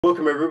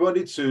Welcome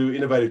everybody to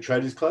Innovative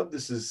Tradies Club.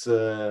 This is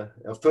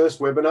our first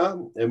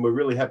webinar and we're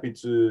really happy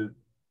to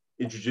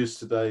introduce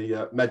today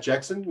Matt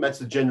Jackson. Matt's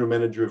the General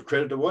Manager of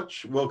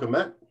CreditorWatch. Welcome,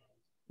 Matt.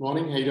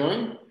 Morning, how you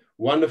doing?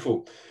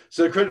 Wonderful.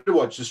 So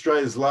CreditorWatch,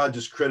 Australia's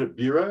largest credit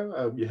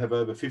bureau. You have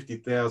over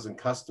 50,000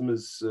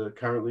 customers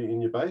currently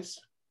in your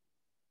base.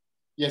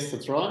 Yes,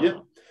 that's right. Yeah.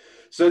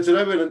 So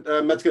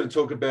today Matt's going to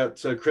talk about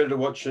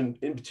CreditorWatch and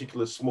in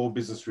particular small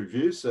business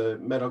review. So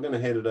Matt, I'm going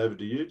to hand it over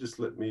to you. Just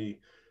let me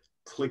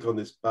click on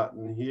this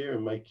button here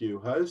and make you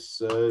host.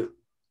 So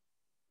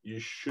you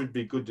should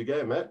be good to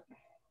go, Matt.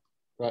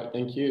 Right,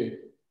 thank you.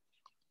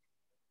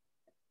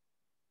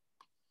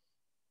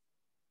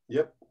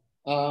 Yep.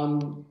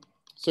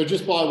 So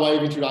just by way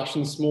of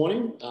introduction this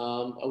morning,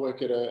 I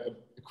work at a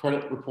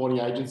credit reporting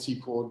agency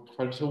called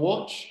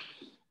CreditorWatch.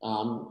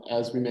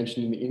 As we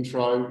mentioned in the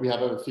intro, we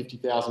have over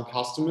 50,000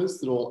 customers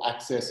that all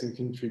access and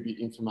contribute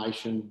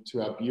information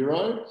to our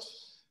bureau.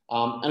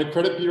 And a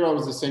credit bureau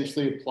is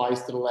essentially a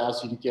place that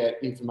allows you to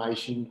get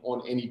information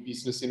on any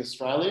business in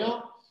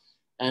Australia.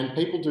 And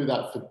people do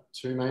that for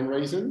two main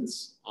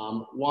reasons.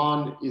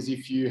 One is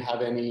if you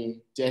have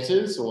any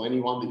debtors or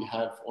anyone that you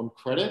have on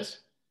credit,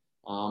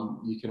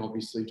 you can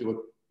obviously do a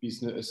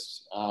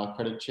business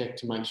credit check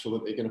to make sure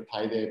that they're going to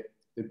pay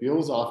their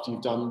bills after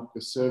you've done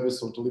the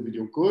service or delivered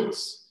your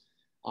goods.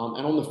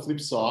 And on the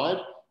flip side,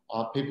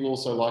 people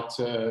also like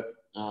to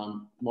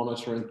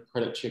monitor and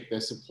credit check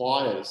their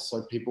suppliers.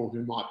 So people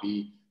who might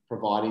be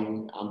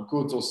providing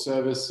goods or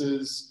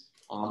services,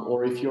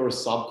 or if you're a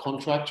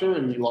subcontractor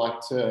and you like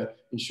to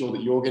ensure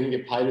that you're going to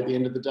get paid at the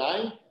end of the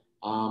day,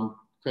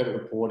 credit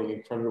reporting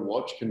and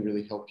CreditorWatch can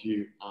really help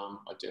you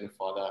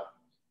identify that.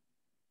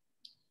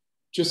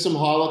 Just some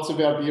highlights of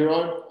our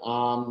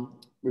bureau.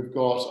 We've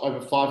got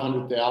over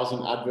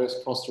 500,000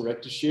 adverse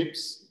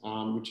cross-directorships,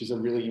 which is a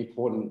really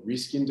important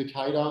risk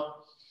indicator.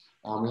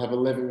 We have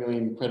 11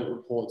 million credit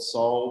reports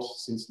sold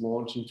since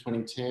launch in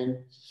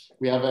 2010.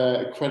 We have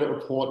a credit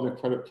report and a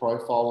credit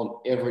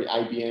profile on every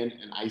ABN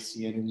and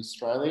ACN in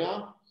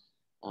Australia.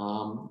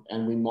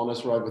 And we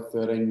monitor over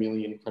 13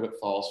 million credit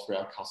files for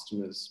our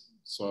customers.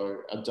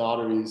 So our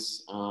data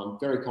is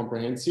very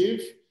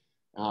comprehensive.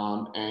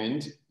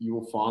 And you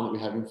will find that we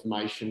have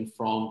information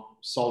from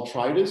sole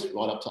traders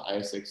right up to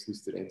ASX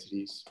listed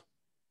entities.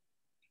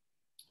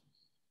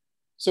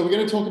 So we're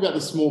going to talk about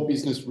the Small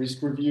Business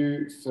Risk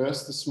Review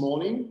first this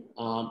morning.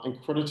 And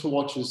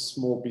CreditorWatch's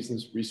Small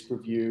Business Risk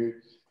Review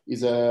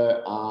is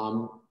a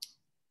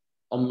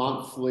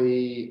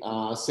monthly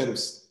set of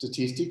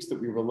statistics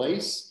that we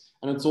release.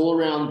 And it's all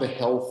around the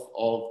health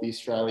of the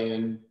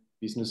Australian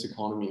business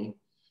economy.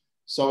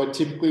 So it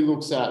typically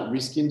looks at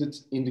risk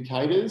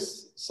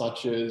indicators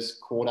such as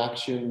court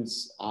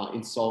actions,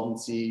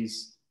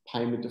 insolvencies,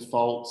 payment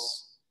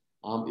defaults.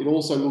 It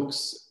also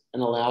looks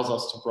and allows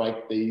us to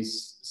break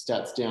these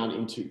stats down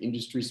into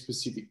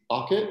industry-specific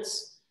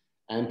buckets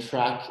and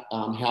track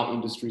how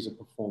industries are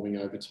performing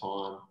over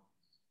time.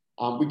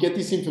 We get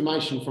this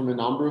information from a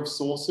number of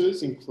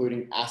sources,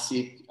 including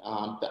ASIC,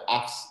 the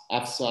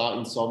AFSA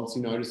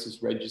Insolvency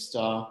Notices Register,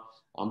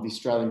 the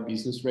Australian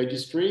Business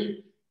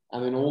Registry,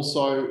 and then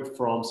also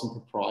from some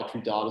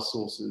proprietary data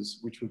sources,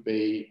 which would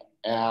be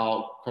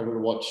our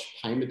CreditorWatch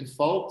payment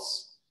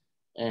defaults,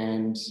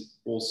 and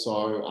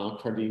also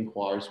credit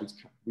inquiries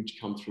which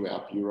come through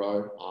our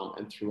bureau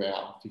and through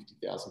our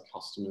 50,000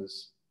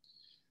 customers.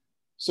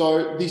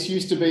 So this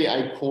used to be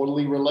a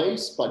quarterly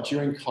release, but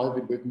during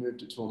COVID, we've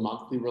moved it to a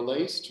monthly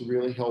release to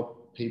really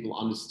help people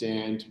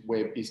understand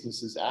where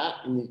business is at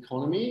in the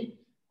economy.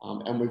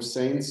 And we've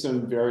seen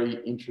some very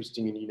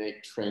interesting and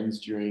unique trends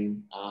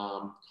during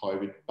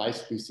COVID,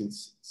 basically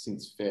since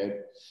Feb.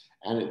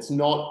 And it's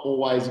not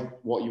always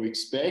what you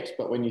expect,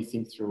 but when you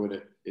think through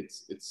it,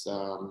 it's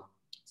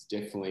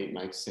definitely, it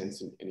makes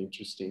sense and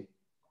interesting.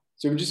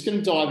 So we're just going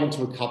to dive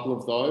into a couple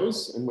of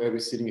those and where we're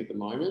sitting at the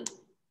moment.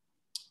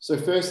 So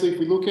firstly, if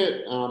we look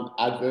at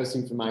adverse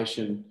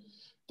information,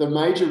 the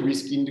major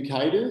risk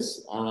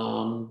indicators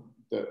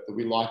that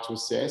we like to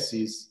assess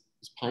is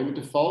payment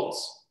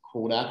defaults,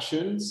 court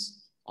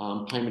actions,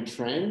 payment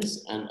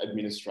trends, and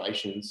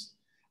administrations.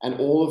 And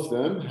all of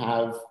them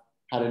have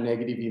had a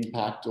negative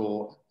impact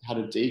or had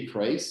a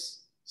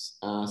decrease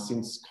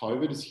since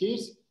COVID has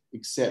hit,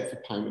 except for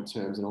payment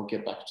terms, and I'll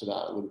get back to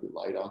that a little bit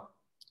later.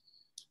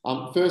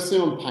 Firstly,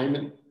 on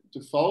payment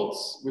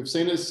defaults, we've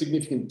seen a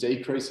significant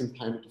decrease in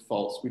payment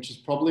defaults, which is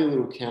probably a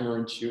little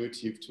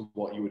counterintuitive to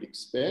what you would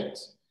expect.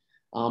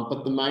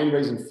 But the main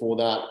reason for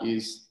that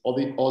is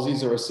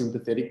Aussies are a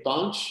sympathetic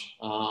bunch.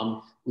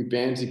 We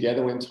band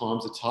together when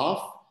times are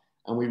tough,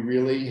 and we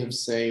really have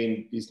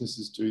seen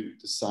businesses do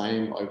the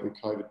same over the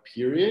COVID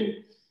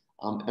period.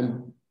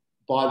 And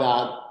by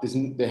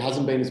that, there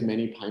hasn't been as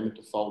many payment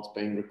defaults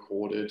being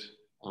recorded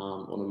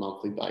on a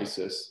monthly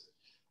basis.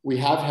 We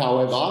have,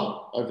 however,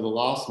 over the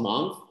last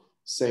month,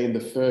 seen the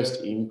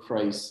first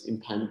increase in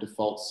payment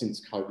defaults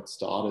since COVID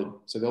started.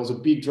 So there was a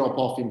big drop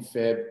off in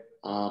Feb,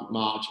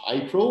 March,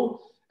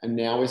 April, and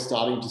now we're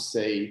starting to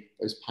see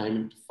those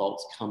payment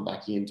defaults come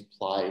back into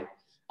play.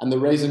 And the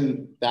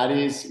reason that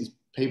is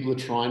People are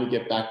trying to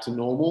get back to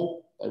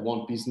normal. They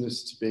want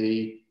business to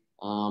be,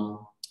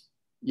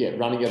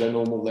 running at a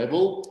normal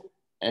level.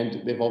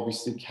 And they've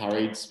obviously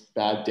carried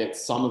bad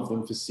debts, some of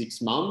them for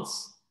 6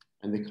 months,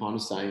 and they're kind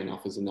of saying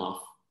enough is enough.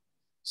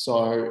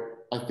 So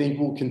I think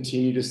we'll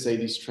continue to see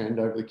this trend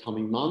over the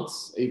coming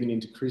months, even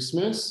into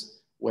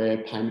Christmas, where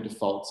payment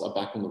defaults are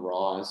back on the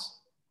rise.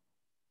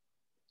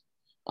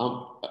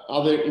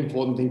 Other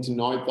important thing to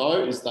note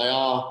though is they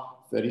are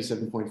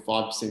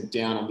 37.5%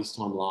 down on this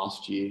time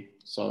last year.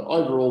 So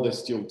overall, they're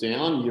still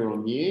down year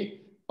on year,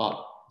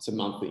 but it's a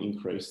monthly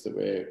increase that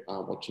we're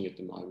watching at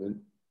the moment.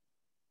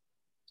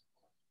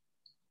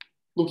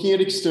 Looking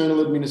at external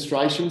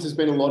administrations, there's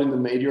been a lot in the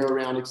media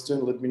around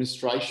external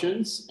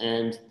administrations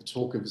and the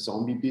talk of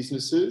zombie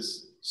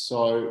businesses.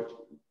 So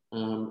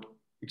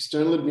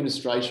external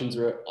administrations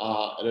are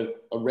at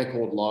a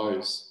record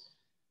lows.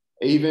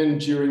 Even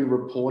during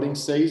reporting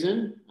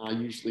season,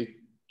 usually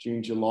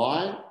June,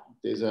 July,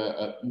 there's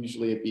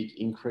usually a big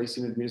increase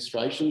in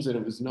administrations, and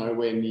it was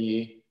nowhere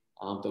near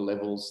the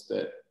levels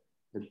that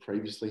had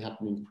previously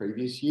happened in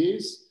previous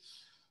years.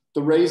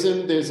 The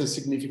reason there's a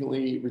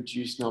significantly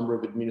reduced number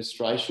of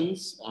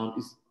administrations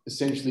is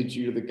essentially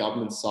due to the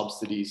government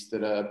subsidies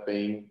that are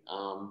being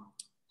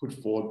put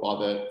forward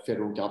by the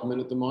federal government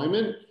at the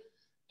moment.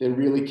 They're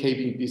really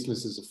keeping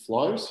businesses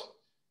afloat.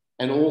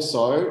 And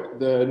also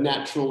the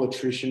natural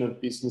attrition of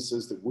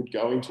businesses that would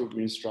go into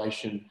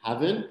administration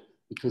haven't,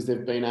 because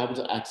they've been able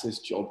to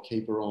access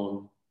JobKeeper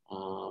on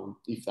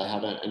if they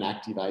have an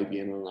active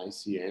ABN or an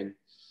ACN.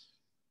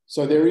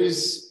 So there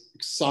is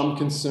some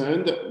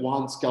concern that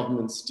once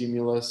government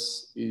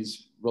stimulus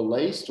is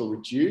released or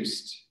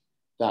reduced,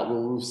 that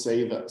we'll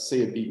see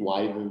a big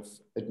wave of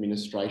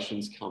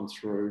administrations come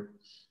through.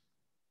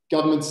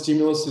 Government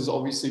stimulus has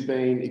obviously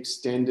been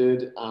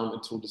extended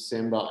until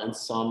December and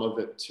some of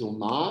it till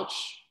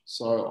March.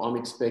 So I'm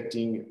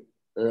expecting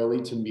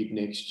early to mid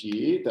next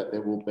year that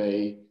there will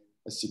be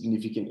a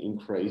significant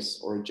increase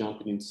or a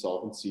jump in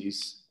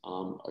insolvencies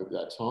over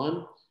that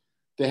time.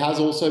 There has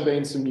also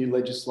been some new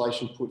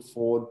legislation put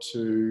forward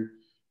to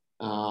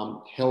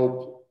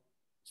help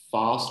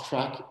fast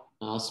track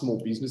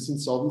small business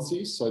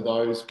insolvencies. So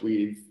those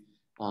with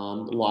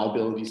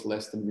liabilities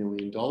less than $1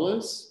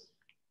 million.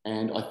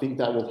 And I think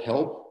that will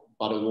help,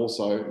 but it'll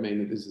also mean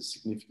that there's a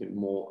significant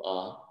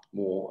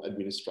more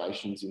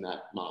administrations in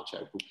that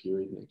March-April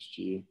period next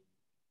year.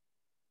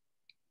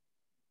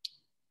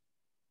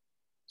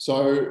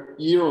 So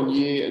year on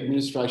year,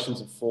 administrations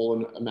have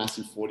fallen a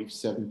massive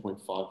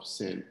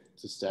 47.5%.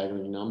 It's a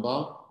staggering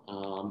number.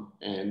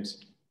 And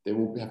there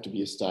will have to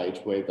be a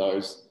stage where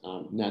those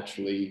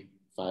naturally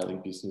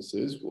failing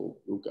businesses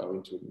will go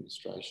into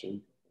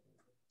administration.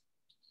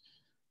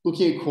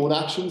 Looking at court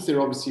actions,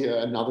 they're obviously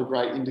another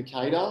great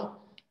indicator.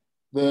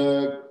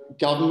 The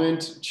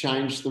government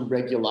changed the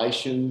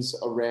regulations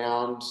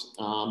around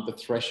the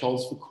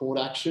thresholds for court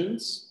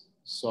actions.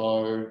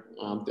 So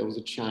there was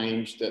a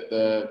change that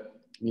the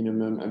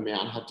minimum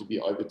amount had to be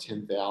over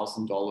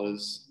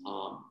 $10,000,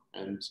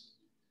 and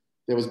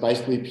there was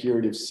basically a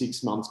period of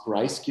 6 months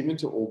grace given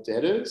to all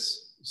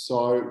debtors.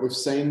 So we've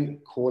seen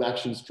court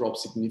actions drop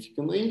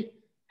significantly.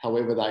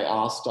 However, they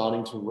are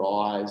starting to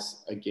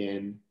rise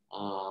again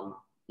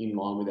in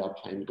line with our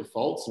payment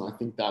defaults. And I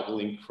think that will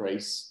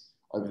increase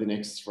over the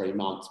next 3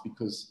 months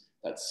because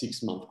that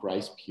 6 month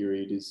grace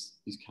period is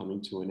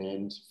coming to an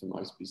end for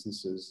most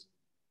businesses.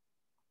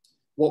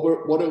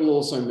 What it will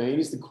also mean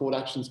is the court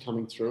actions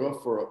coming through are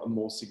for a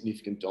more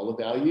significant dollar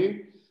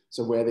value.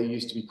 So where there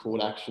used to be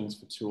court actions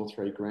for $2,000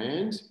 or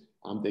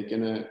 $3,000, they're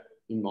going to,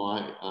 in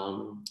my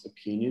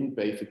opinion,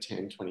 be for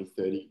 $10,000,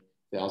 $20,000,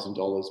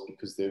 $30,000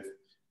 because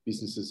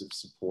businesses have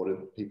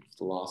supported people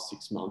for the last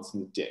 6 months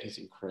and the debt has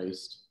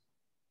increased.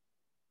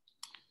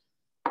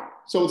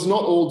 So it's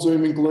not all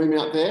doom and gloom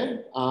out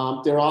there.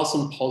 There are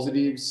some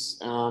positives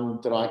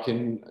that I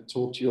can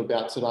talk to you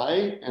about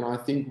today. And I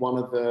think one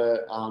of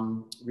the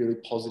really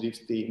positive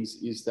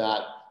things is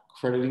that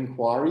credit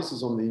inquiries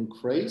is on the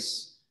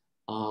increase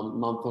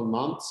month on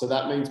month. So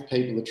that means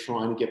people are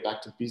trying to get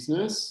back to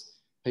business.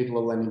 People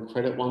are lending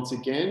credit once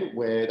again,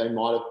 where they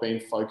might have been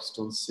focused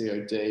on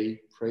COD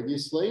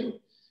previously.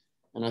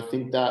 And I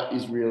think that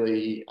is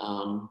really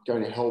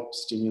going to help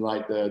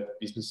stimulate the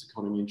business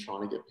economy and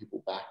trying to get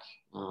people back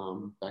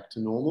to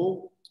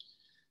normal.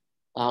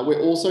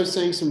 We're also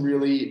seeing some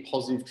really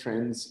positive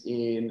trends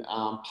in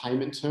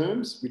payment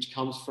terms, which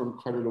comes from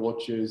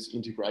CreditorWatch's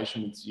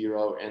integration with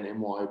Xero and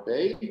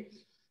MYOB.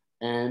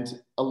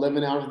 And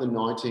 11 out of the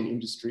 19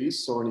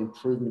 industries saw an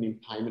improvement in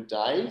payment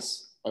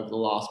days over the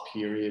last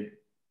period.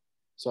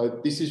 So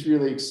this is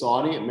really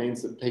exciting. It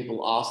means that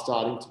people are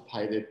starting to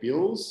pay their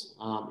bills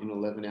in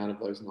 11 out of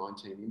those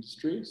 19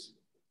 industries.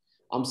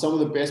 Some of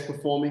the best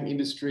performing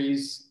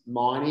industries: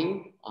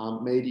 mining,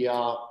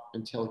 media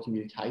and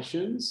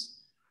telecommunications,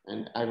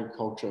 and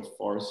agriculture,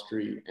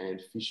 forestry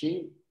and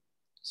fishing.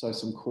 So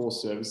some core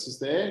services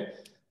there.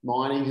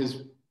 Mining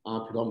has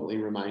predominantly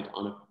remained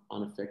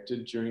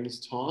unaffected during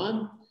this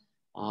time.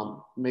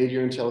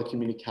 Media and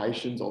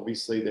telecommunications,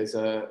 obviously there's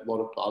a lot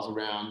of buzz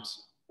around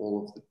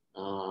all of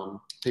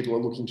People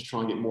are looking to try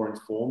and get more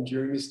informed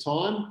during this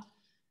time.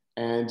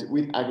 And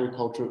with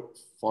agriculture,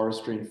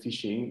 forestry and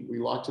fishing, we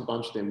like to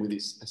bunch them with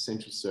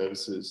essential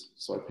services.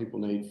 So people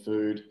need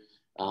food,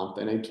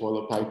 they need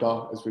toilet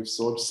paper, as we've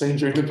seen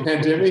during the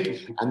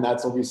pandemic, and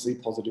that's obviously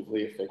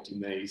positively affecting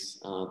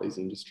these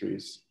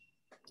industries.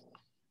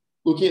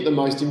 Looking at the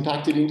most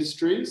impacted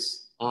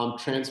industries,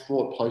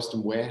 transport, post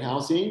and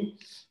warehousing,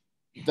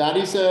 that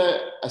is a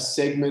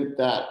segment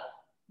that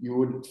you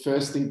would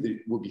first think that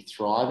would be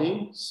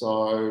thriving.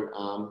 So,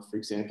 for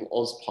example,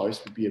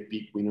 AusPost would be a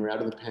big winner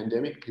out of the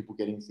pandemic, people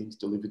getting things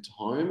delivered to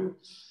home.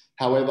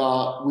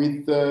 However,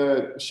 with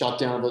the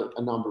shutdown of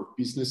a number of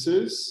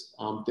businesses,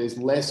 there's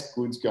less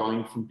goods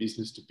going from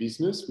business to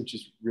business, which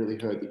has really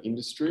hurt the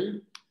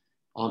industry.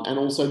 And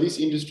also this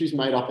industry is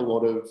made up of a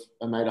lot of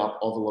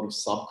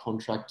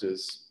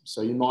subcontractors.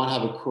 So you might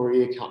have a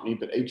courier company,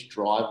 but each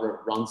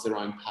driver runs their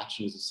own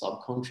patch as a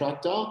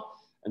subcontractor,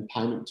 and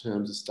payment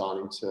terms are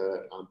starting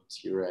to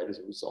deteriorate as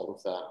a result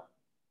of that.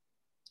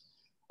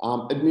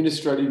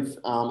 Administrative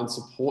and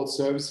support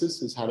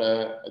services has had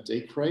a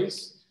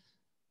decrease.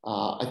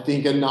 I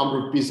think a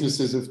number of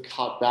businesses have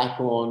cut back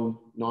on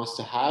nice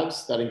to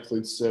haves. That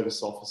includes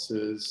service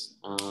officers,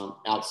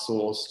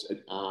 outsourced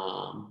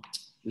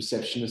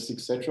receptionists,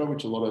 etc.,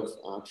 which a lot of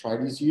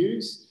tradies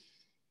use.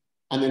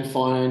 And then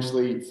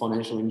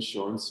financial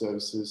insurance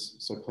services.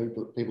 So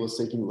people are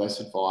seeking less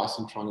advice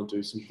and trying to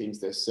do some things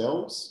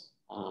themselves.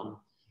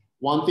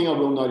 One thing I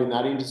will note in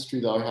that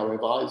industry though,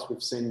 however, is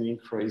we've seen an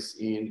increase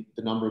in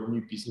the number of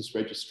new business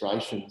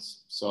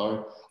registrations.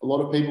 So a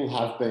lot of people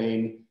have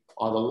been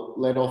either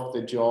let off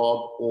their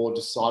job or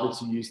decided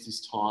to use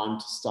this time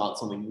to start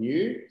something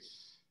new.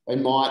 They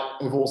might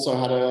have also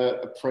had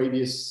a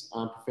previous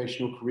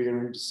professional career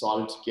and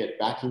decided to get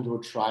back into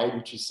a trade,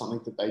 which is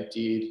something that they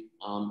did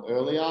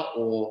earlier,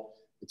 or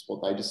it's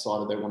what they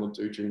decided they want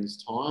to do during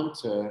this time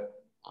to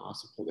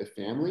support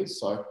their families.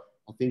 So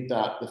I think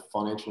that the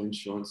financial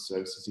insurance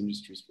services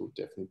industries will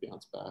definitely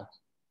bounce back.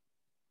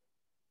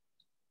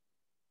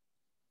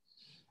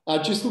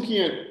 Just looking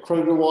at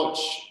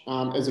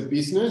CreditorWatch as a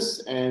business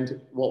and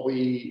what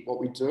we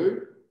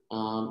do,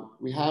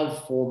 we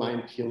have four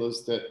main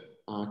pillars that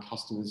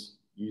customers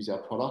use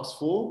our products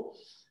for.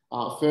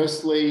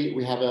 Firstly,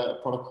 we have a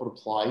product called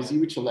utilise,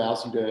 which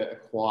allows you to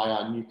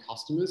acquire new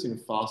customers in a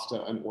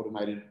faster and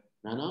automated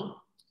manner.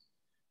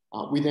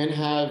 We then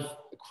have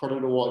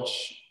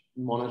CreditorWatch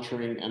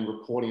monitoring and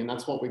reporting, and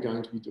that's what we're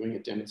going to be doing a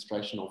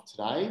demonstration of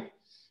today.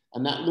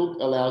 And that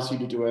allows you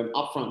to do an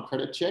upfront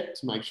credit check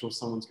to make sure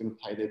someone's going to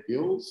pay their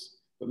bills.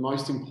 But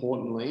most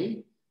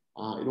importantly,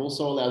 it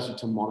also allows you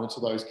to monitor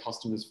those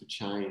customers for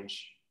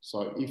change.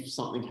 So if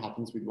something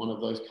happens with one of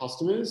those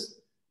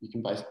customers, you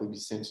can basically be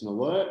sent an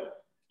alert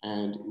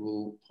and it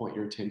will point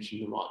your attention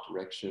in the right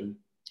direction.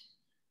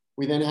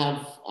 We then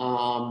have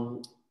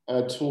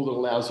a tool that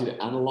allows you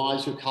to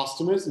analyze your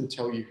customers and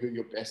tell you who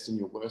your best and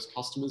your worst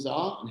customers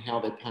are and how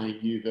they're paying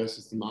you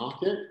versus the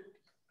market.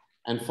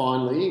 And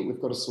finally, we've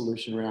got a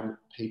solution around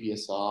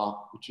PBSR,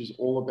 which is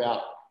all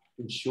about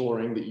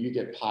ensuring that you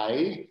get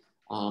paid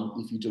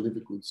if you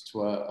deliver goods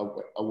to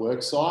a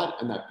work site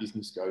and that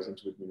business goes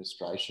into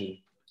administration.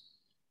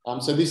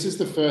 So this is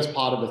the first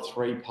part of a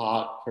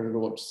three-part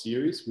CreditorWatch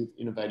series with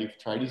Innovative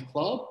Tradies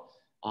Club.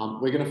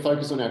 We're going to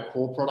focus on our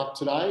core product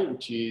today,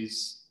 which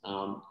is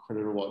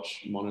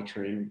CreditorWatch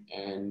monitoring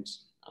and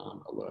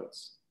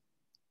alerts.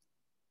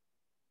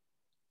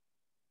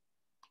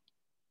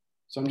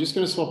 So I'm just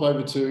going to swap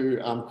over to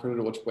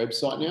CreditorWatch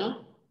website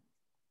now.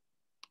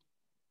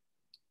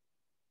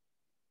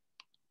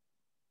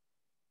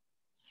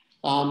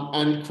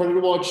 And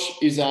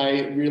CreditorWatch is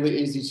a really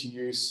easy to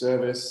use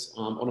service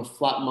on a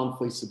flat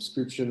monthly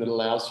subscription that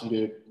allows you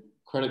to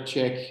credit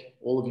check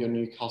all of your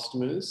new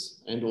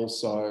customers and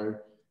also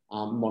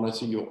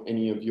monitor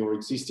any of your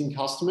existing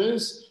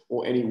customers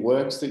or any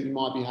works that you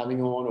might be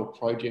having on or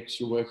projects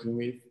you're working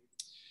with.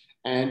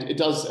 And it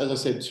does, as I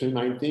said, two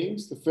main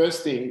things. The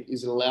first thing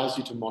is it allows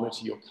you to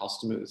monitor your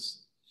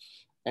customers.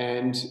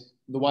 And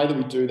the way that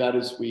we do that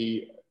is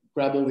we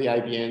grab all the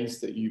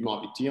ABNs that you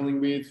might be dealing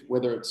with,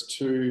 whether it's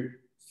 2,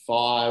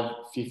 5,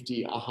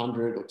 50,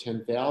 100 or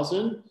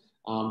 10,000.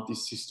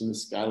 This system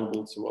is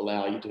scalable to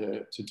allow you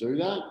to do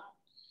that.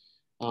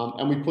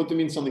 And we put them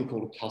in something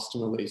called a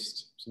customer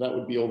list. So that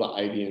would be all the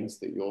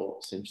ABNs that you're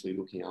essentially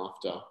looking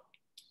after.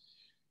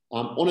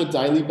 On a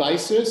daily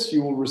basis,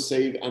 you will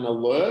receive an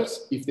alert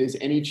if there's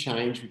any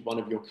change with one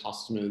of your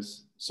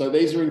customers. So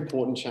these are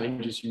important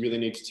changes you really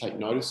need to take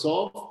notice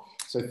of.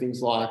 So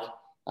things like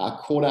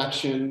court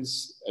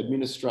actions,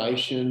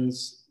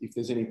 administrations, if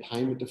there's any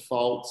payment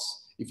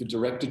defaults, if a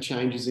director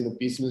changes in a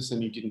business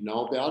and you didn't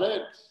know about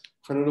it,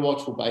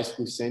 CreditorWatch will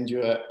basically send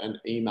you an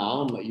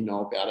email and let you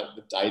know about it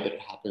the day that it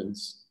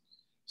happens.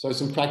 So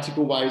some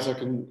practical ways I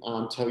can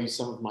tell you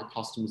some of my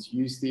customers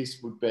use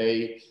this would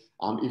be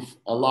if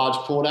a large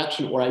court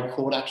action or a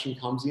court action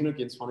comes in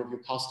against one of your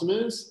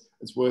customers,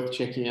 it's worth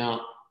checking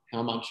out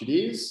how much it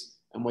is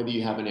and whether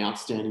you have an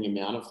outstanding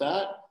amount of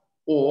that,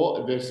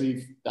 or adversely,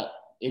 if that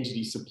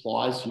entity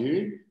supplies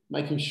you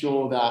making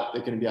sure that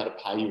they're going to be able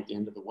to pay you at the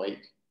end of the week.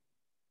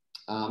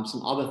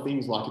 Some other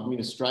things like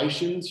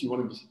administrations, you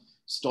want to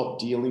stop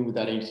dealing with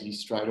that entity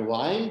straight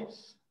away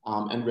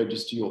and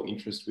register your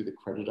interest with a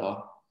creditor.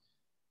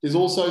 There's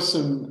also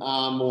some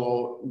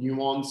more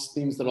nuanced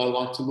things that I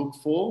like to look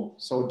for.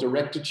 So a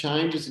director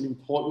change is an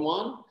important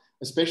one,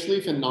 especially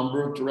if a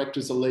number of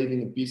directors are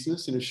leaving a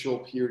business in a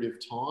short period of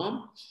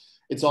time.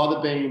 It's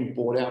either being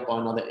bought out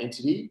by another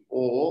entity,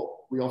 or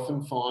we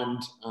often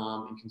find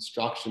in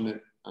construction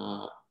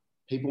that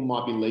people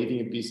might be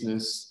leaving a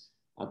business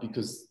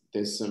because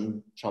there's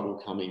some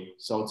trouble coming.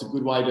 So it's a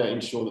good way to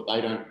ensure that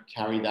they don't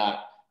carry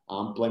that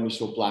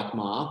blemish or black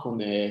mark on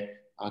their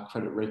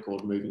credit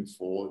record moving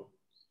forward.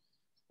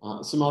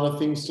 Some other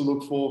things to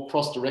look for: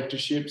 cross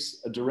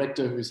directorships. A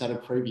director who's had a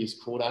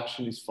previous court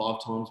action is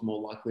 5 times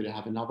more likely to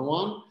have another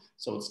one.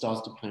 So it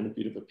starts to paint a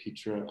bit of a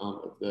picture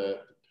of the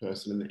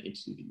person and the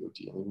entity that you're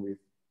dealing with.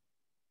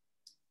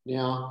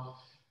 Now,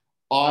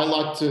 I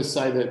like to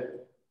say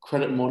that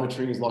credit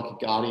monitoring is like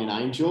a guardian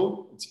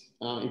angel. It's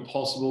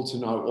impossible to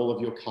know all of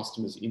your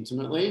customers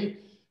intimately.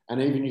 And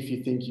even if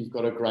you think you've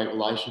got a great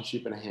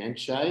relationship and a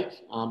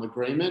handshake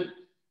agreement,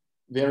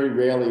 very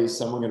rarely is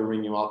someone going to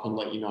ring you up and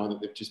let you know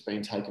that they've just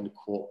been taken to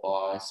court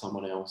by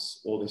someone else,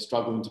 or they're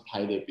struggling to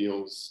pay their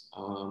bills.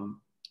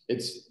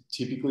 It's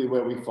typically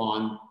where we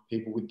find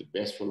people with the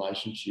best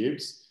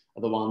relationships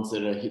are the ones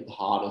that are hit the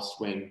hardest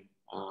when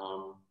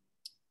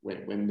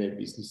their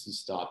businesses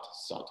start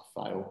to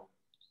fail.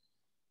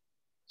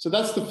 So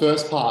that's the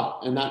first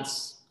part, and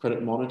that's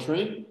credit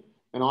monitoring.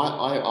 And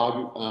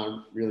I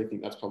really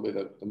think that's probably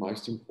the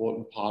most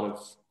important part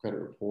of credit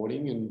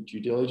reporting and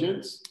due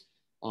diligence.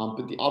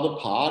 But the other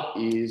part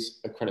is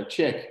a credit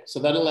check. So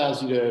that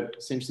allows you to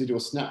essentially do a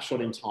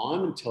snapshot in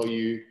time and tell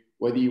you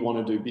whether you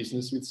want to do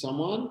business with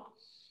someone.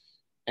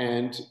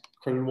 And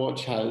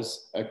CreditorWatch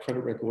has a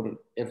credit record on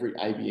every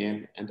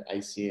ABN and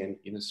ACN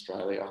in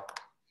Australia.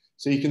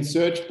 So you can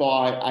search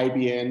by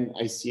ABN,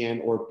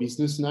 ACN, or a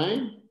business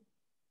name.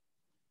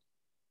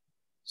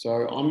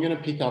 So I'm going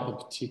to pick up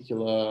a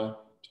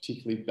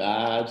particularly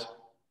bad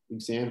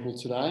example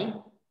today.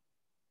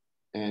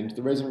 And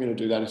the reason I'm going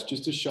to do that is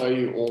just to show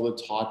you all the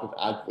type of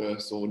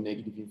adverse or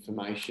negative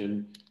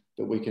information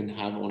that we can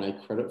have on a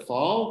credit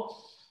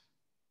file.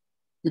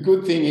 The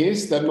good thing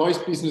is that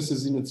most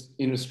businesses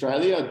in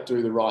Australia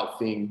do the right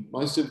thing.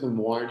 Most of them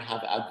won't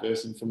have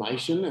adverse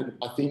information. And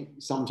I think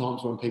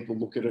sometimes when people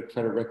look at a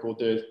credit record,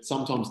 they're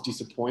sometimes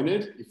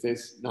disappointed if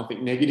there's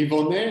nothing negative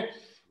on there.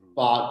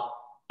 But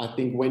I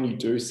think when you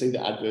do see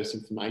the adverse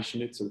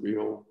information, it's a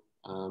real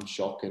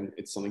shock, and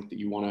it's something that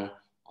you want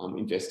to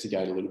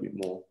investigate a little bit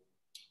more.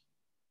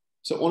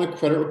 So on a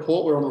credit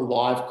report, we're on a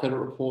live credit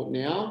report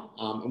now,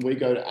 and we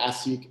go to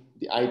ASIC,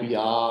 the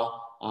ABR,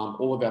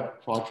 all of our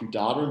proprietary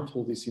data, and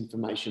pull this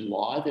information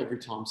live every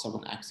time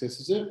someone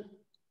accesses it.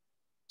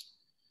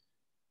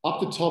 Up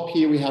the top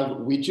here, we have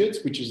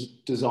widgets, which is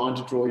designed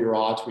to draw your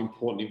eye to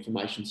important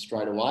information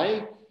straight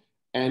away.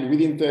 And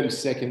within 30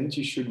 seconds,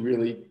 you should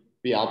really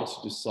be able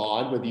to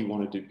decide whether you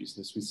want to do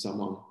business with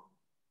someone.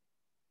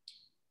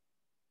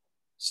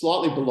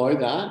 Slightly below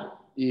that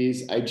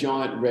is a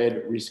giant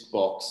red risk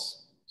box.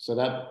 So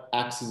that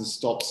acts as a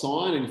stop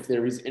sign, and if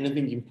there is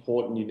anything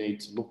important you need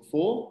to look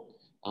for,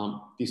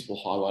 this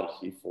will highlight it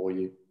here for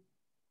you.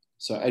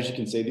 So as you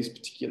can see, this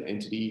particular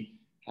entity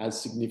has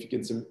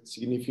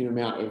significant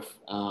amount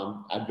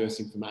of adverse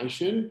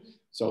information.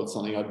 So it's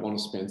something I'd want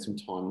to spend some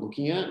time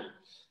looking at.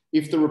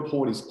 If the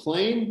report is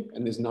clean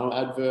and there's no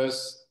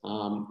adverse,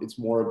 it's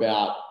more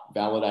about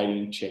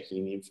validating and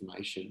checking the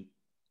information.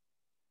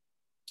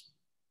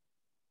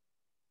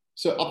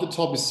 So up the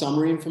top is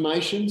summary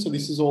information. So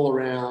this is all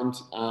around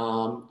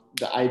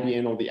the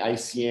ABN or the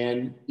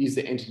ACN. Is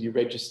the entity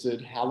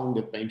registered? How long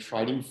they've been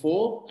trading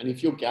for? And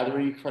if you're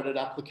gathering a credit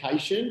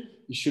application,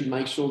 you should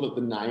make sure that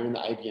the name and the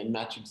ABN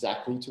match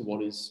exactly to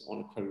what is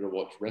on a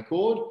CreditorWatch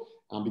record,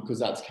 because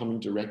that's coming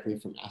directly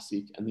from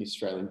ASIC and the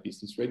Australian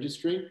Business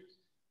Registry.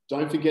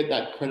 Don't forget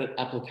that credit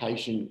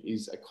application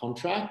is a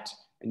contract,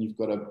 and you've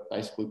got to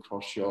basically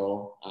cross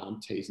your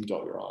T's and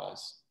dot your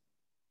I's.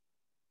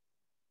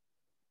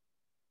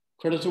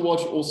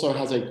 CreditorWatch also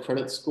has a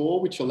credit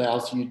score, which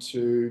allows you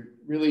to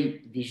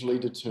really visually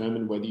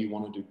determine whether you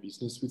want to do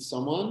business with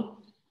someone.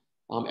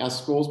 Our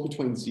score's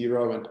between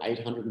 0 and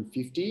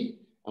 850,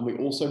 and we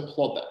also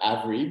plot the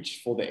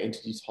average for the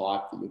entity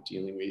type that you're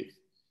dealing with.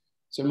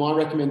 So my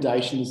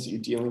recommendation is that you're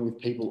dealing with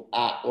people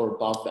at or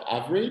above the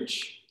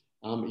average.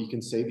 You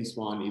can see this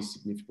one is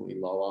significantly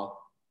lower.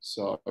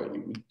 So it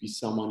would be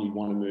someone you'd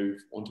want to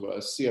move onto a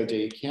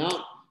COD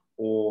account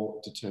or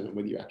determine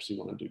whether you actually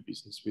want to do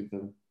business with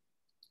them.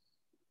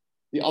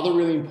 The other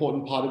really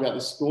important part about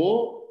the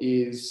score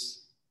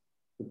is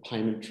the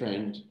payment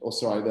trend, or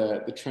sorry,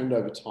 the trend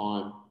over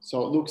time.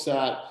 So it looks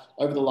at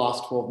over the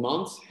last 12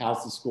 months,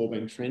 how's the score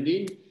been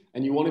trending?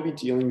 And you want to be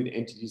dealing with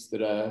entities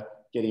that are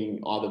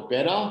getting either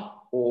better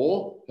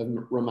or have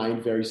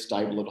remained very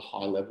stable at a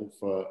high level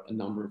for a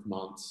number of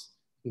months.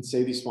 You can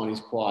see this one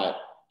is quite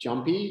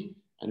jumpy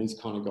and is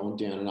kind of going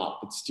down and up,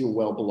 but still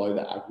well below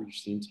the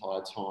average the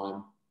entire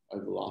time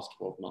over the last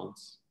 12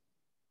 months.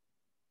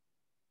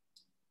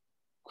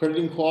 Credit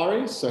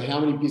inquiries, so how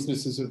many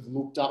businesses have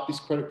looked up this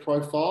credit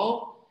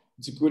profile?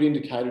 It's a good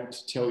indicator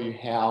to tell you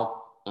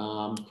how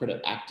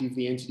credit active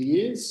the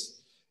entity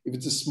is. If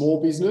it's a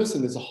small business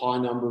and there's a high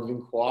number of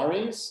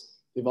inquiries,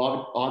 they've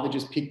either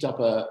just picked up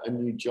a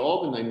new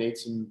job and they need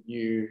some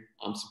new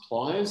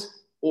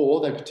suppliers,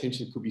 or they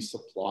potentially could be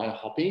supplier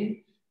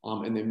hopping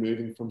and they're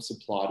moving from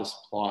supplier to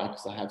supplier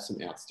because they have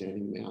some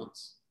outstanding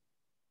amounts.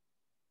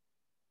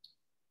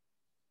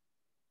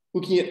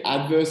 Looking at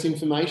adverse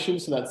information,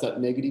 so that's that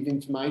negative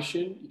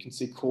information, you can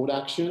see court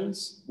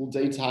actions. We'll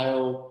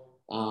detail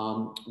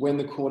when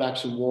the court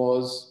action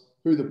was,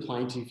 who the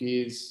plaintiff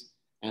is,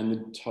 and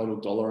the total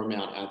dollar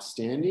amount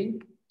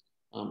outstanding.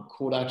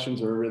 Court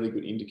actions are a really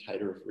good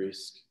indicator of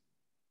risk.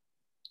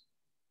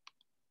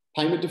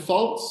 Payment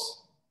defaults.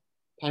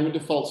 Payment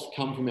defaults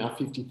come from our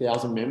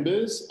 50,000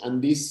 members, and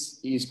this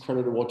is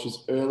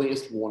CreditorWatch's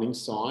earliest warning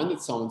sign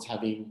that someone's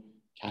having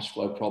cash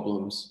flow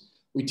problems.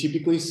 We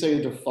typically see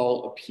a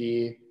default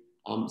appear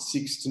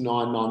 6 to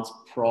 9 months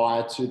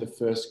prior to the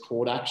first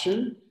court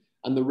action.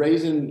 And the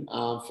reason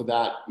for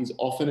that is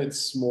often it's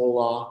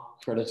smaller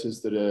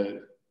creditors that are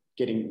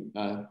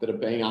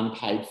being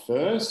unpaid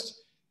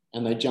first,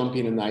 and they jump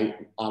in and they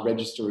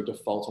register a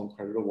default on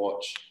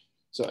CreditorWatch.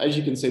 So as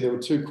you can see, there were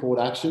 2 court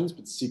actions,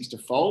 but 6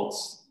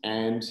 defaults,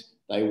 and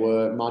they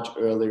were much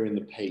earlier in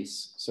the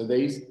piece. So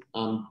these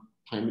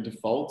payment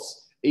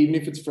defaults, even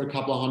if it's for a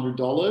couple of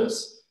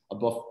 $100,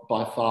 are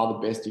by far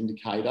the best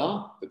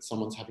indicator that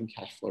someone's having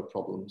cash flow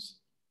problems.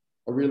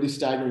 A really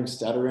staggering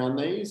stat around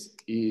these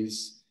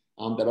is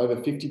that over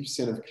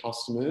 50% of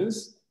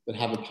customers that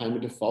have a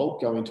payment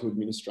default go into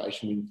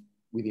administration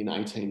within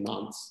 18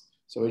 months.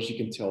 So as you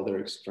can tell,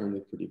 they're extremely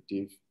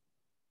predictive.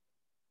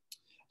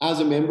 As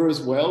a member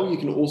as well, you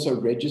can also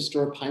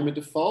register a payment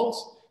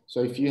default.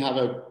 So if you have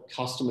a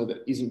customer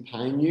that isn't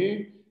paying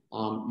you,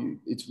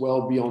 it's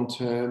well beyond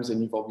terms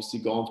and you've obviously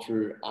gone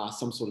through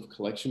some sort of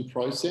collection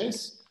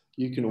process,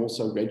 you can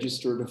also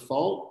register a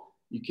default.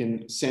 You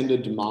can send a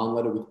demand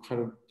letter with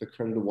the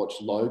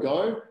CreditorWatch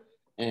logo,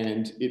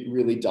 and it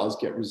really does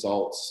get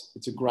results.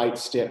 It's a great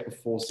step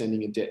before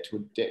sending a debt to a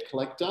debt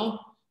collector.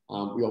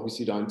 We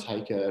obviously don't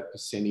take a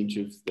percentage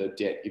of the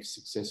debt if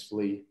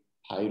successfully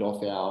paid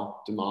off our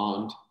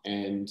demand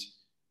and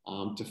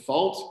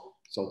default.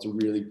 So it's a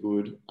really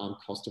good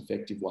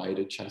cost-effective way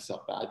to chase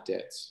up bad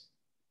debts.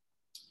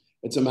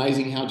 It's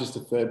amazing how just a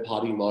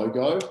third-party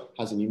logo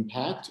has an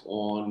impact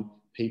on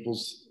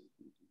people's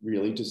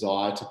really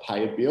desire to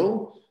pay a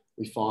bill.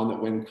 We find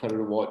that when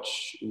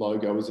CreditorWatch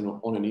logo is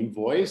on an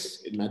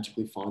invoice, it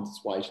magically finds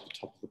its way to the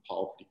top of the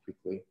pile pretty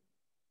quickly.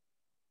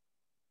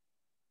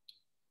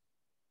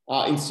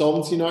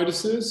 Insolvency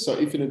notices. So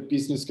if a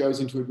business goes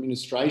into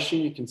administration,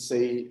 you can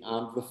see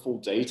the full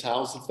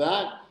details of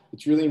that.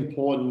 It's really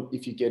important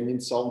if you get an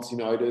insolvency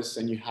notice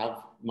and you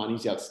have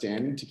monies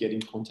outstanding to get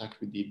in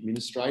contact with the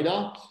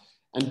administrator.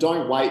 And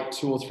don't wait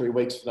 2 or 3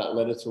 weeks for that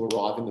letter to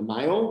arrive in the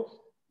mail.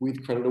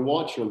 With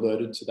CreditorWatch, you're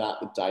alerted to that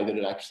the day that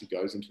it actually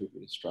goes into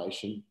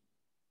administration.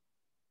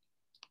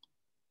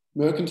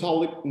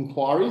 Mercantile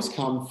inquiries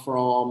come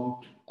from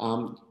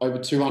over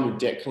 200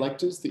 debt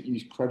collectors that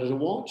use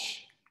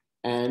CreditorWatch.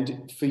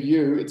 And for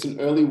you, it's an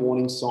early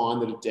warning sign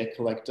that a debt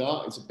collector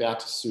is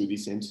about to sue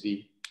this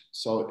entity.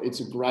 So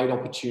it's a great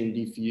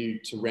opportunity for you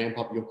to ramp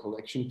up your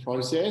collection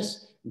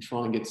process and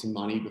try and get some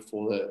money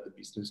before the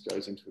business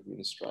goes into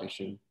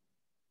administration.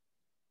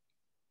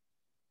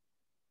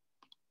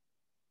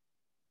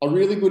 A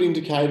really good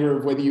indicator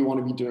of whether you want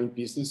to be doing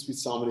business with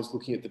someone is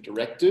looking at the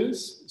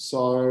directors.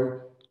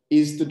 So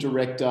is the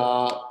director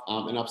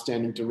an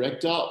upstanding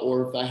director,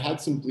 or if they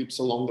had some blips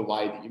along the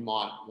way that you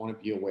might want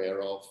to be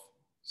aware of?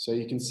 So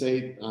you can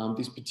see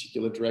this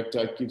particular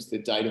director gives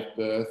their date of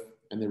birth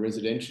and their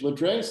residential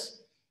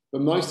address,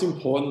 but most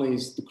importantly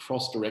is the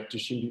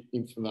cross-directorship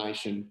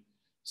information.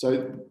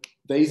 So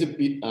these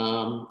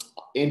are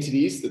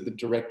entities that the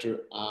director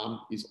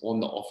is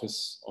on the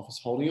office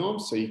holding on.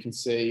 So you can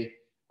see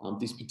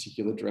this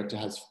particular director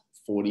has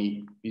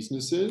 40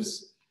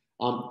 businesses.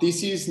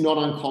 This is not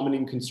uncommon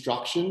in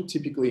construction.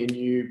 Typically a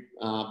new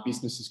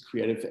business is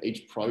created for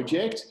each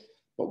project,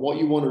 but what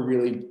you want to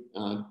really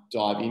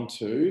dive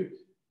into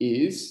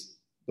is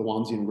the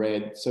ones in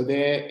red. So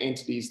they're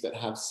entities that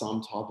have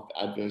some type of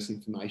adverse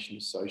information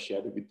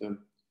associated with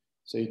them.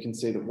 So you can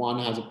see that one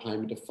has a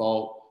payment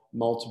default,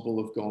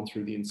 multiple have gone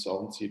through the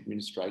insolvency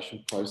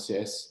administration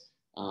process.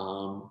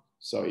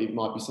 So it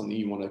might be something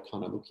you want to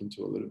kind of look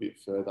into a little bit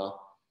further.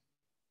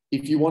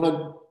 If you want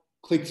to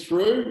click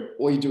through,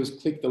 all you do is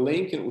click the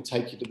link and it will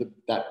take you to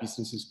that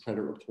business's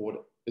credit report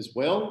as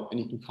well, and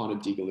you can kind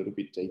of dig a little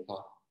bit deeper.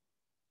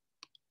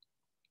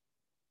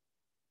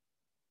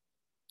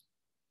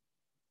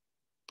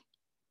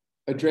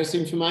 Address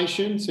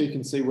information, so you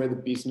can see where the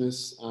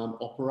business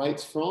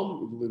operates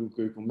from with a little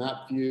Google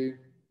Map view.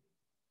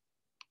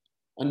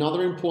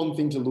 Another important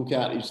thing to look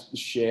at is the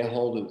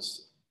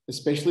shareholders,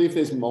 especially if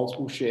there's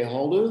multiple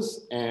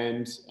shareholders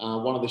and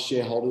one of the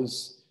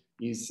shareholders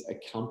is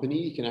a company,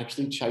 you can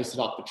actually chase it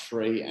up the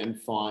tree and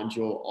find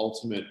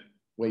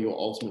where your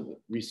ultimate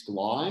risk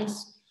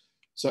lies.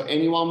 So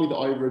anyone with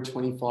over a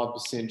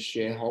 25%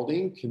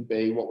 shareholding can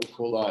be what we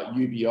call a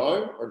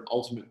UBO, or an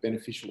ultimate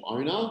beneficial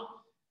owner.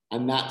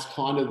 And that's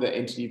kind of the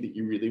entity that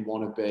you really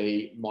want to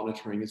be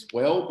monitoring as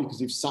well,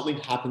 because if something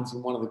happens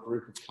in one of the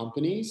group of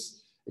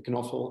companies, it can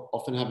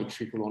often have a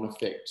trickle-on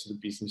effect to the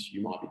business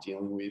you might be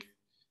dealing with.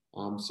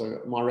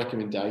 So my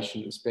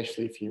recommendation,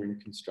 especially if you're in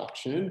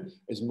construction,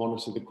 is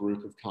monitor the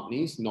group of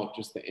companies, not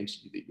just the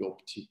entity that you're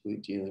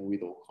particularly dealing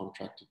with or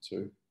contracted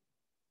to.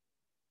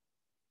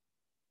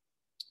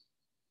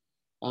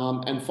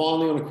 And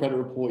finally, on a credit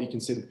report, you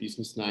can see the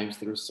business names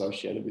that are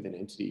associated with an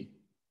entity.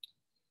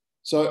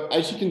 So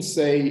as you can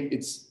see,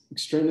 it's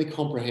extremely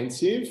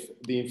comprehensive,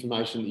 the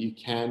information that you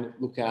can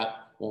look at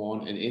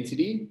on an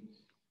entity.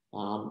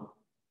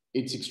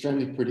 It's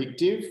extremely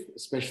predictive,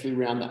 especially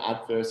around the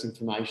adverse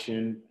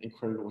information and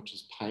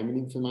CreditorWatch's payment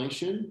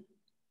information.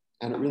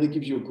 And it really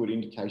gives you a good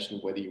indication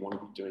of whether you want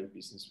to be doing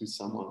business with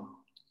someone.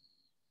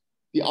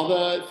 The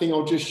other thing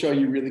I'll just show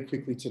you really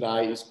quickly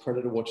today is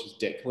CreditorWatch's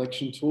debt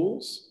collection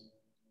tools.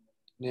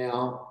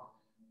 Now,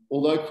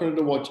 although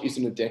CreditorWatch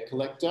isn't a debt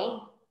collector,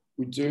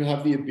 we do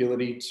have the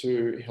ability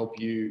to help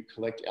you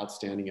collect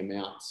outstanding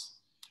amounts.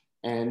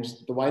 And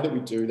the way that we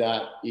do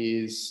that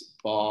is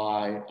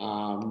by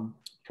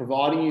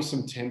providing you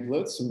some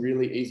templates, some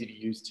really easy to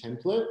use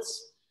templates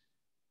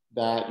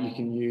that you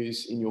can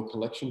use in your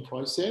collection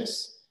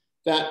process.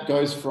 That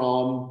goes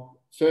from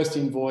first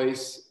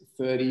invoice,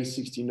 30,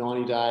 60,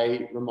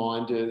 90-day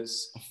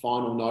reminders, a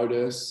final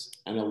notice,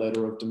 and a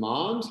letter of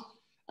demand.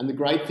 And the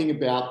great thing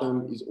about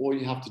them is all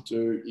you have to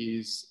do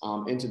is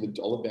enter the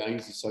dollar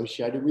values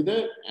associated with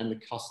it and the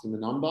customer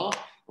number,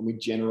 and we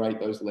generate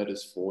those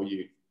letters for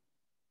you.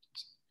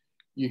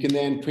 You can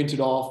then print it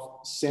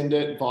off, send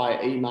it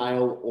via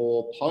email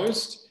or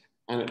post,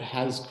 and it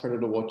has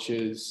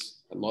CreditorWatch's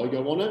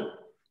logo on it.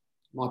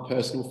 My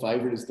personal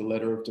favorite is the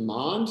letter of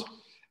demand.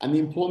 And the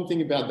important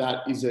thing about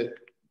that is it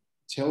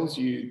tells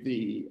you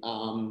the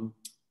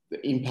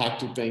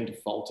impact of being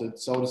defaulted.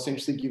 So it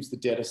essentially gives the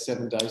debtor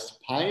 7 days to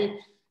pay.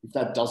 If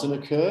that doesn't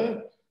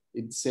occur,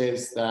 it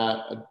says that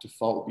a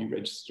default will be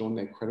registered on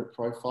their credit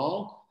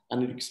profile,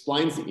 and it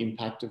explains the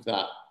impact of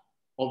that.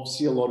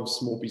 Obviously, a lot of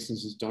small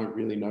businesses don't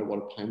really know what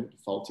a payment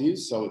default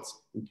is, so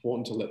it's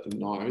important to let them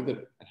know that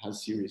it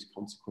has serious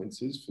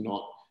consequences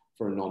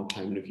for a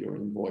non-payment of your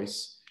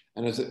invoice.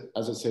 And as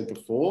I said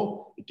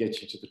before, it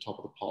gets you to the top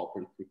of the pile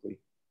pretty quickly.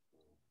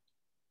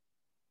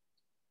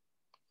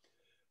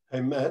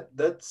 Hey, Matt,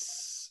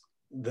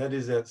 that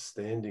is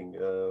outstanding.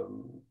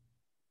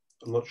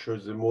 I'm not sure,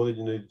 is there more that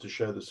you needed to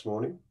show this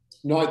morning?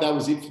 No, that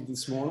was it for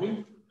this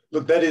morning.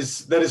 Look, that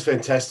is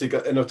fantastic,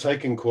 and I've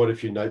taken quite a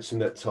few notes in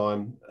that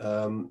time.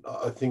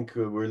 I think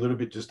we're a little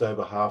bit just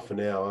over half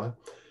an hour,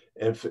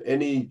 and for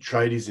any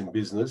tradies in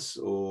business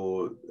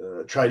or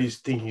tradies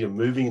thinking of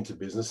moving into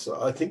business,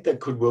 I think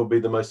that could well be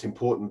the most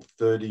important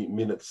 30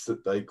 minutes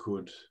that they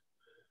could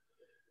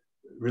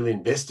really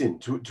invest in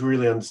to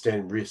really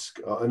understand risk.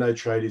 I know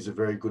tradies are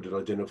very good at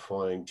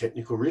identifying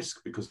technical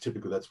risk, because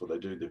typically that's what they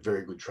do. They're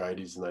very good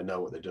tradies and they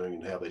know what they're doing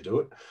and how they do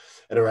it,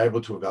 and are able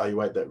to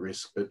evaluate that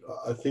risk. But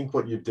I think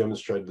what you've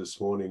demonstrated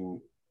this morning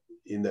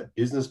in that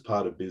business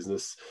part of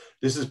business,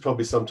 this is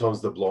probably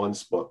sometimes the blind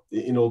spot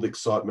in all the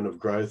excitement of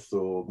growth,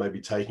 or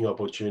maybe taking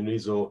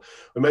opportunities, or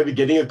maybe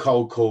getting a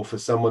cold call for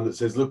someone that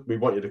says, look, we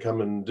want you to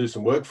come and do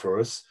some work for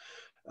us.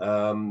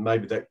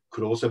 Maybe that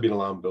could also be an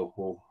alarm bell.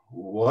 Well,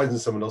 why isn't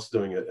someone else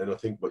doing it? And I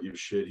think what you've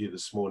shared here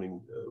this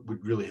morning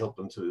would really help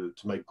them to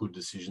make good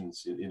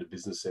decisions in a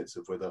business sense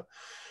of whether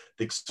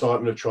the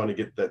excitement of trying to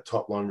get that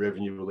top line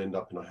revenue will end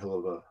up in a hell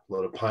of a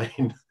lot of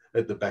pain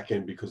at the back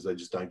end, because they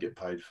just don't get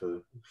paid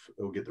for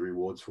or get the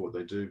rewards for what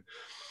they do.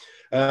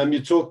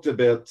 You talked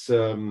about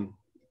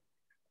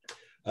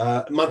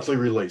monthly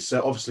release.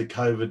 So obviously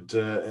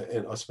COVID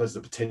and I suppose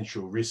the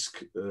potential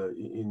risk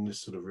in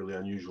this sort of really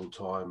unusual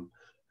time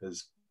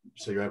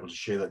so you're able to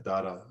share that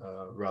data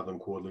rather than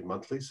quarterly,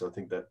 monthly. So I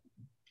think that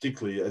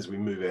particularly as we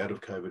move out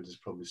of COVID is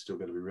probably still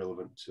going to be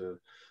relevant to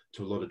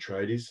a lot of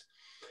tradies.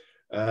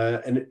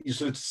 And you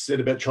sort of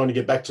said about trying to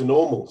get back to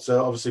normal.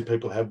 So obviously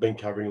people have been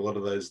covering a lot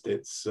of those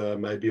debts,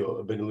 maybe, or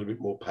have been a little bit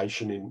more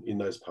patient in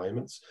those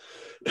payments.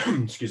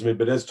 Excuse me.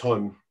 But as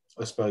time,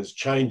 I suppose,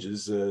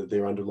 changes,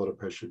 they're under a lot of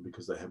pressure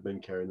because they have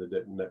been carrying the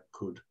debt, and that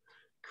could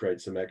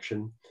create some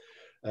action.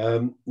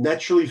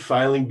 Naturally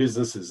failing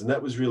businesses, and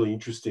that was really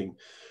interesting.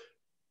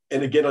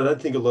 And again, I don't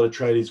think a lot of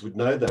tradies would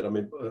know that. I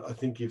mean, I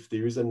think if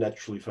there is a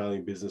naturally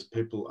failing business,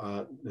 people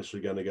aren't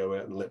necessarily going to go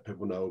out and let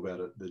people know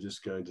about it. They're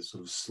just going to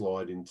sort of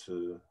slide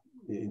into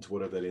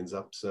whatever that ends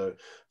up. So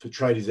for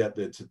tradies out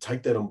there to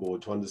take that on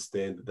board, to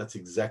understand that that's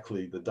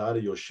exactly the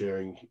data you're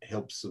sharing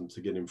helps them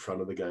to get in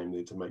front of the game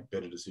there, to make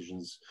better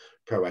decisions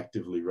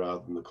proactively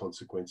rather than the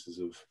consequences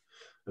of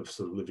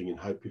sort of living in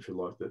hope, if you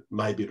like, that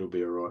maybe it'll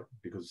be all right.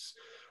 Because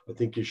I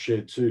think you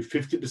shared too,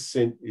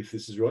 50%, if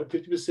this is right,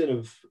 50%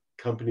 of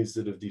companies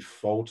that have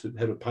defaulted,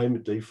 had a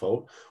payment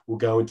default, will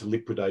go into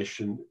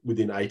liquidation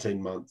within 18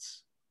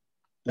 months.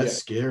 That's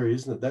scary,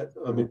 isn't it? That,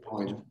 I mean,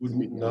 you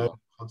wouldn't know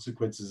the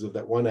consequences of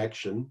that one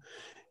action.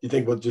 You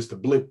think, well, just a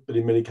blip, but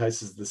in many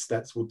cases, the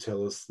stats will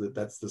tell us that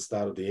that's the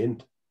start of the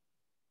end.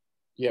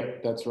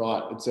 Yep, that's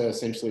right. It's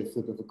essentially a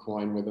flip of a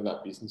coin whether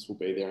that business will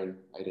be there in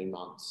 18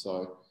 months.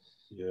 So,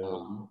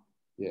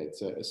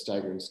 it's a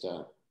staggering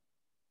stat.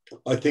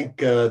 I think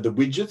the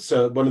widgets,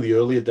 one of the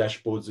earlier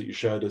dashboards that you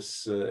showed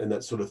us in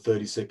that sort of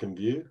 30-second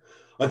view,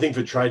 I think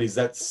for tradies,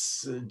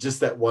 that's just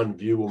that one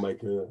view will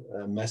make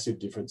a massive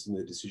difference in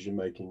their decision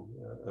making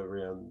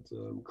around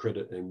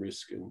credit and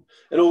risk, and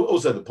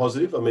also the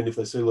positive. I mean, if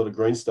they see a lot of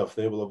green stuff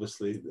there, well,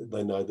 obviously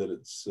they know that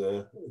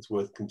it's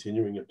worth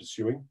continuing and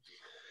pursuing.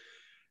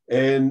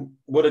 And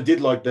what I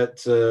did like that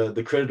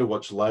the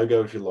CreditorWatch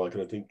logo, if you like,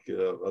 and I think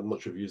I'm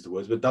not sure if you use the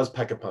words, but it does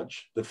pack a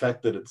punch. The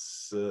fact that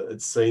it's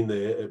seen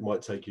there, it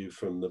might take you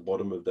from the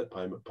bottom of that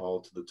payment pile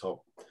to the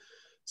top.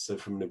 So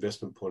from an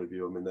investment point of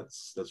view, I mean,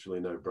 that's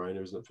really no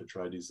brainer, isn't it, for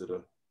tradies that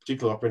are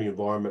particular operating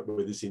environment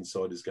where this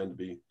insight is going to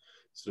be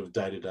sort of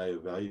day-to-day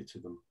of value to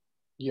them.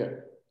 Yeah.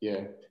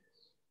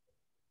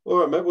 All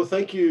right, mate. Well,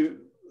 thank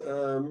you.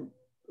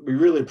 We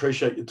really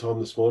appreciate your time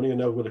this morning. I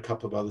know we've got a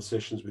couple of other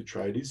sessions with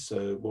tradies.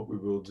 So what we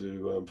will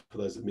do, for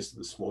those that missed it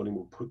this morning,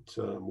 we'll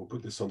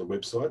put this on the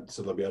website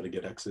so they'll be able to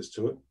get access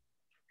to it.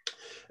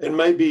 And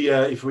maybe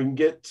if we can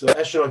get,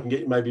 Ash and I can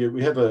get, maybe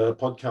we have a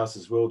podcast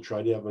as well,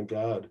 Tradie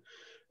Avant-Garde.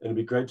 And it'd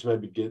be great to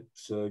maybe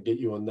get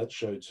you on that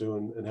show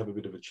too and have a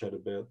bit of a chat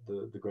about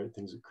the great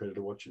things that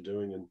CreditorWatch are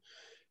doing and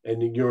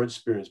in your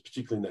experience,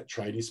 particularly in that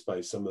tradie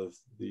space, some of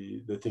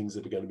the things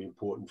that are going to be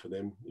important for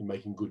them in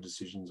making good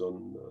decisions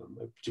on,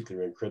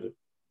 particularly around credit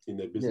in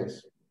their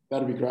business. Yeah,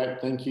 that'd be great.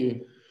 Thank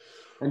you.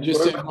 And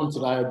just to end on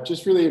today, I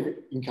just really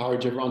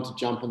encourage everyone to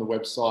jump on the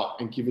website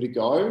and give it a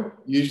go.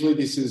 Usually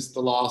this is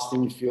the last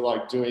thing you feel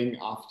like doing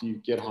after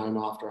you get home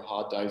after a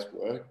hard day's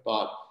work,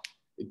 but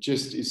it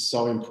just is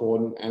so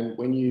important. And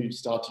when you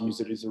start to use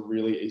it, it's a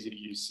really easy to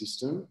use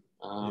system.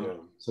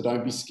 So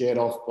don't be scared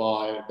off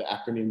by the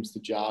acronyms,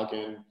 the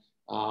jargon.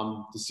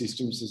 The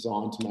system's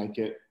designed to make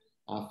it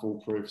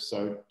foolproof.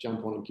 So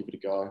jump on and give it a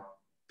go.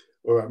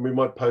 All right. We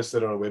might post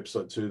that on our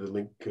website too, the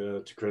link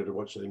to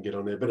CreditorWatch, and get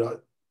on there.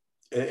 But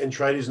and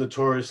tradies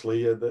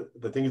notoriously,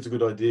 they think it's a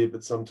good idea,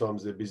 but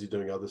sometimes they're busy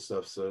doing other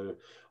stuff. So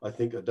I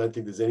don't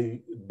think there's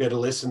any better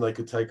lesson they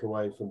could take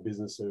away from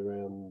business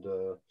around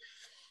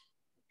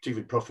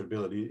particularly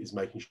profitability is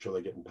making sure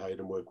they're getting paid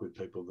and work with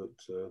people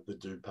that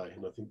do pay.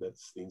 And I think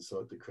that's the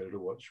insight that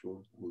CreditorWatch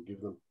will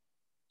give them.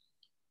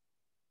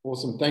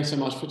 Awesome. Thanks so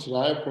much for today.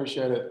 I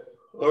appreciate it.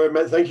 All right,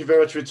 mate. Thank you very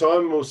much for your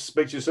time. We'll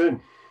speak to you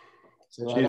soon. See you later.